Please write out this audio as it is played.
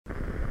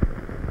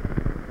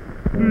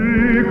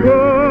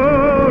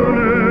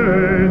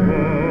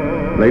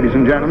Ladies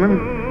and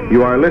gentlemen,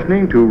 you are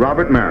listening to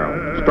Robert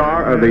Merrill,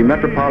 star of the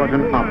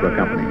Metropolitan Opera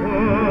Company.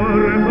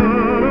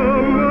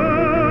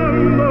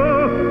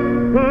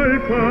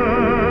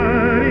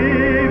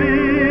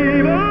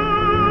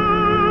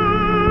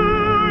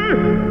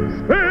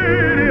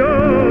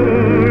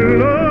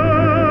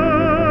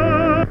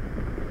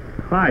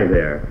 Hi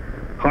there.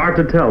 Hard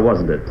to tell,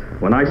 wasn't it,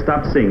 when I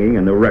stopped singing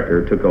and the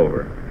record took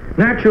over.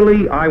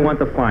 Naturally, I want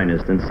the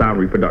finest in sound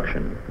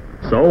reproduction.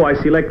 So I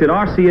selected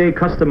RCA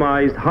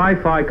customized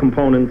hi-fi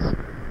components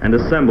and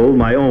assembled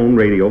my own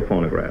radio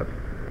phonograph.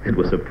 It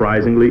was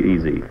surprisingly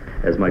easy,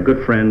 as my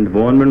good friend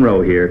Vaughn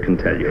Monroe here can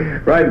tell you.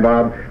 Right,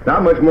 Bob.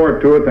 Not much more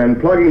to it than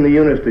plugging the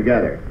units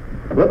together.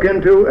 Look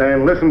into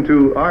and listen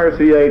to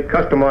RCA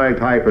customized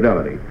high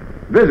fidelity.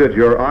 Visit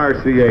your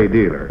RCA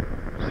dealer.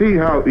 See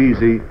how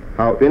easy,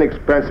 how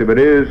inexpensive it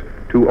is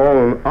to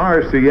own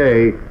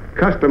RCA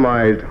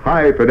customized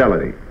high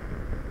fidelity.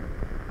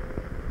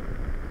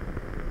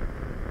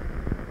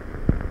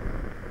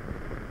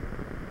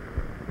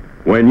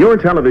 When your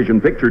television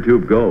picture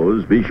tube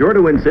goes, be sure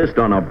to insist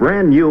on a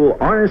brand new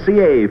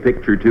RCA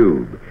picture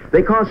tube.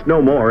 They cost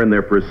no more and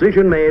they're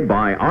precision made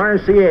by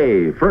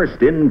RCA,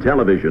 first in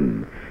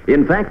television.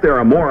 In fact, there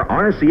are more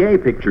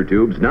RCA picture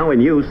tubes now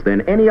in use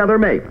than any other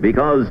make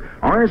because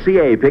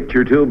RCA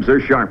picture tubes are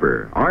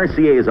sharper.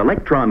 RCA's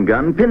electron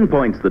gun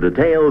pinpoints the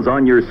details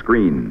on your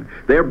screen.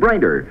 They're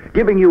brighter,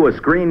 giving you a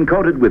screen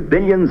coated with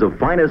billions of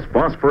finest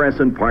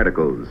phosphorescent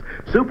particles.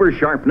 Super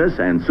sharpness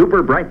and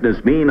super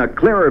brightness mean a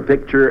clearer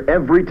picture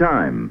every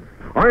time.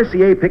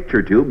 RCA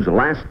picture tubes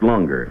last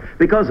longer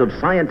because of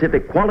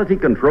scientific quality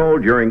control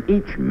during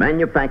each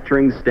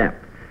manufacturing step.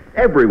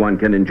 Everyone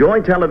can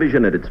enjoy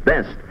television at its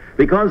best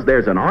because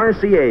there's an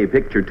RCA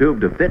picture tube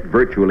to fit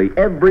virtually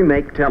every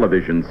make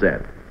television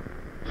set.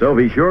 So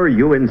be sure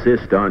you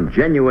insist on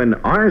genuine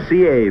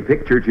RCA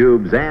picture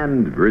tubes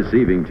and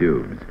receiving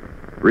tubes.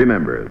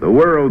 Remember, the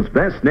world's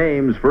best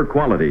names for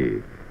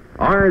quality: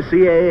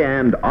 RCA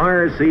and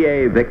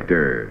RCA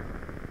Victor.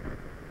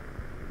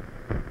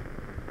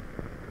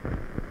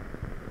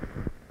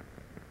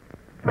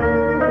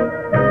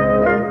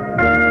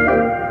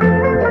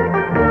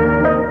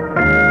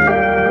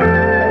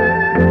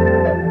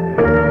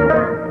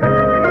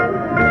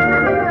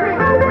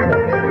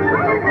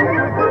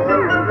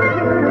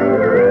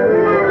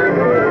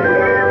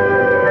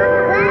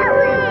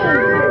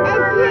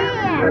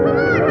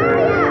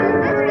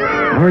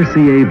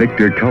 RCA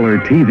Victor Color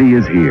TV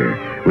is here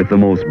with the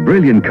most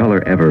brilliant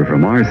color ever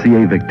from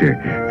RCA Victor.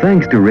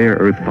 Thanks to rare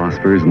earth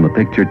phosphors in the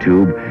picture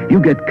tube, you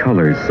get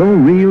colors so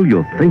real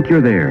you'll think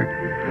you're there.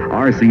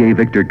 RCA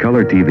Victor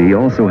Color TV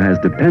also has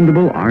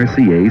dependable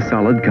RCA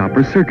solid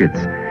copper circuits,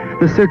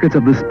 the circuits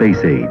of the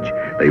space age.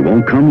 They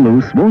won't come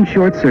loose, won't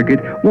short circuit,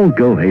 won't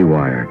go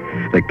haywire.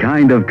 The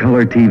kind of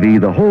color TV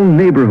the whole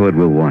neighborhood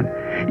will want.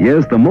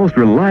 Yes, the most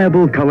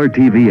reliable color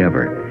TV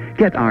ever.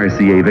 Get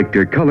RCA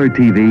Victor Color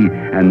TV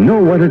and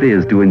know what it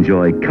is to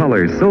enjoy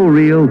color so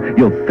real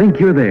you'll think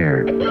you're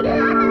there.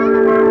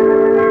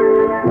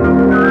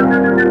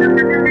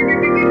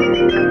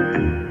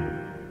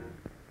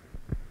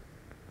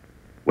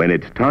 When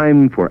it's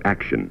time for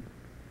action,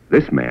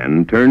 this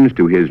man turns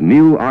to his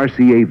new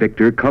RCA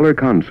Victor Color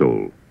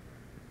Console.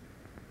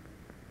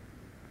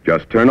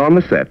 Just turn on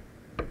the set,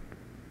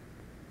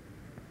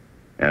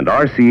 and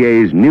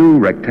RCA's new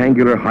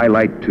rectangular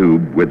highlight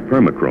tube with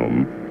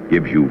permachrome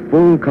gives you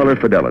full color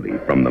fidelity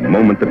from the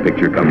moment the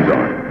picture comes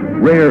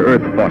on. Rare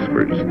earth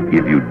phosphors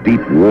give you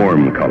deep,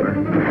 warm color,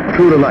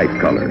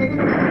 true-to-life color,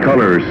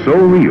 color so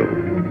real,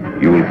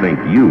 you'll think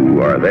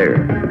you are there.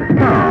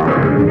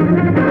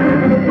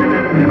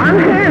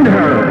 Unhand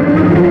her!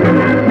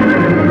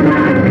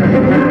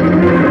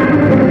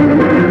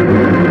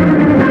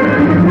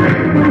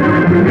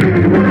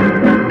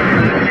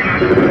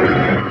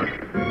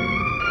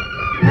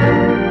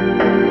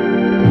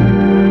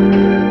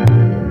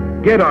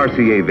 Get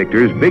RCA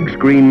Victor's big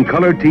screen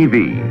color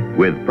TV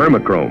with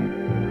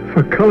permachrome.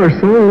 For color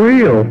so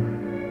real,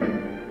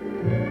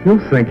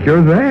 you'll think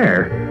you're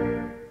there.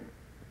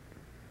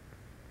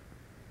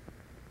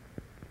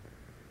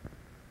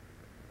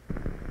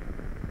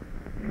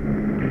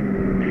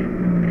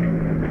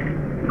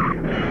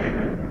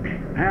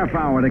 Half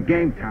hour to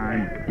game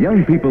time.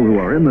 Young people who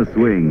are in the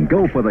swing,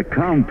 go for the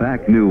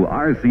compact new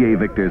RCA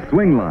Victor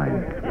Swing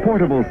Line.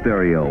 Portable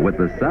stereo with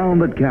the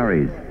sound that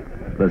carries.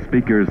 The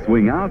speakers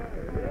swing out,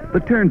 the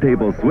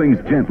turntable swings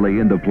gently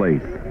into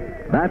place.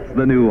 That's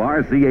the new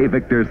RCA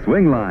Victor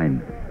Swing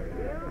Line.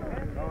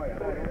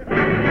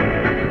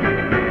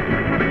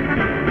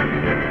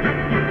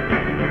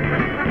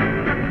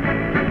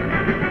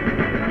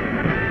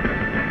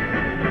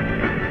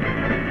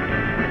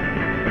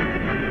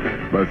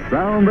 The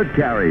sound that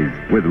carries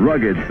with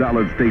rugged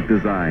solid-state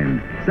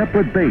design,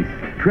 separate bass,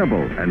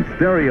 treble, and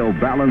stereo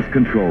balance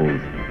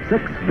controls.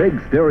 6 big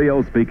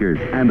stereo speakers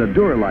and a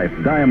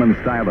Duralife diamond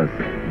stylus.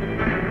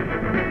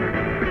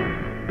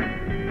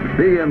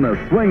 Be in the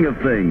swing of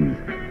things.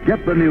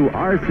 Get the new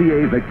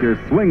RCA Victor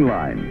Swing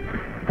Line.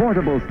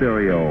 portable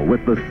stereo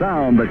with the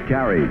sound that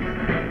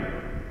carries.